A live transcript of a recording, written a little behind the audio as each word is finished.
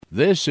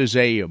This is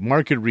a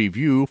market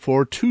review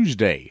for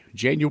Tuesday,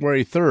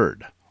 January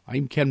 3rd.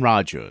 I'm Ken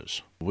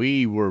Rogers.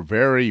 We were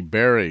very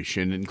bearish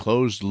and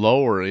closed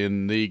lower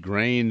in the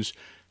grains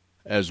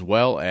as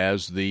well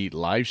as the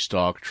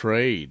livestock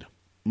trade.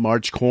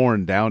 March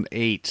corn down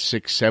 8,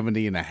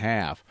 670 and a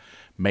half.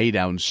 May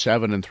down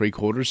 7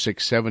 3/4,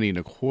 670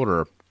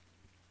 1/4.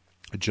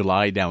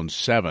 July down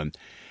 7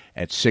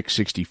 at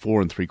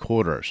 664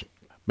 3/4.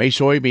 May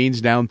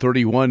soybeans down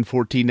 31,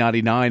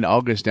 14.99.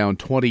 August down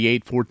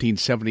 28,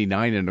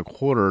 14.79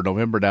 1/4.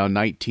 November down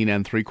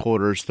 19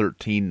 3/4,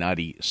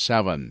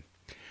 13.97.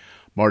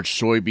 March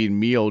soybean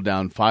meal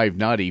down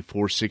 5.90,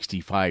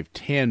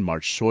 465.10.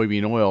 March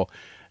soybean oil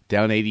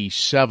down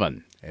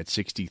 87 at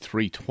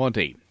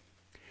 63.20.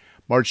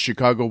 March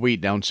Chicago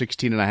wheat down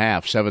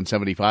 16.5,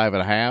 775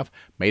 1/2.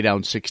 May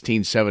down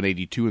 16,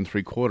 782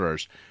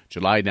 3/4.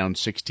 July down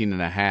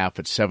 16.5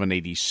 at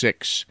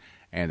 786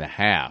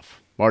 1/2.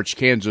 March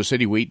Kansas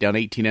City wheat down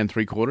 18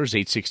 3/4,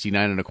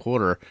 869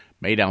 1/4.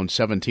 May down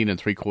 17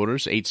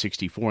 3/4,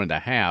 864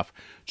 1/2.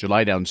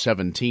 July down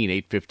 17,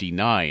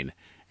 859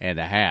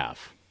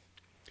 1/2.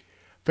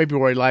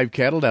 February live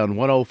cattle down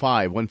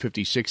 105,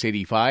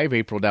 156.85.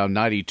 April down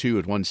 92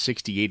 at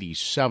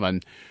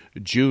 160.87.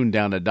 June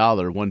down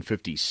 $1,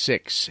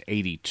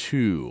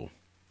 156.82.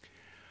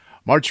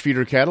 March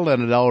feeder cattle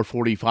down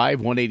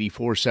 $1.45,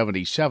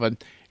 184.77.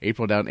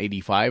 April down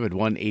 85 at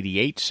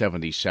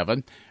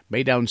 188.77.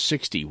 May down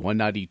 60,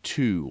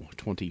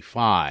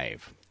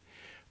 192.25.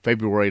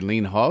 February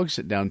lean hogs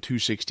down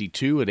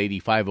 262 at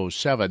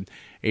 85.07.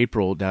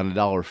 April down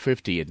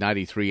 $1.50 at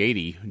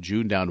 93.80.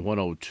 June down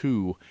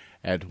 102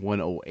 at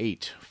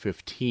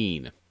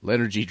 108.15.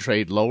 Energy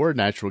trade lower.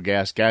 Natural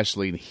gas,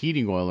 gasoline,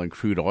 heating oil, and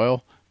crude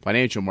oil.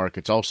 Financial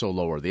markets also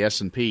lower. The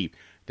S&P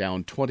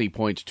down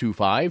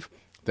 20.25.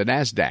 The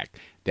NASDAQ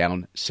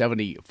down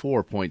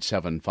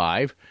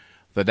 74.75.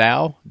 The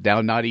Dow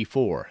down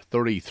 94,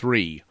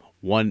 33,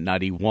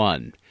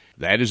 191.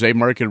 That is a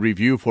market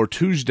review for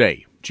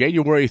Tuesday,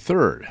 January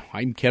 3rd.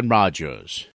 I'm Ken Rogers.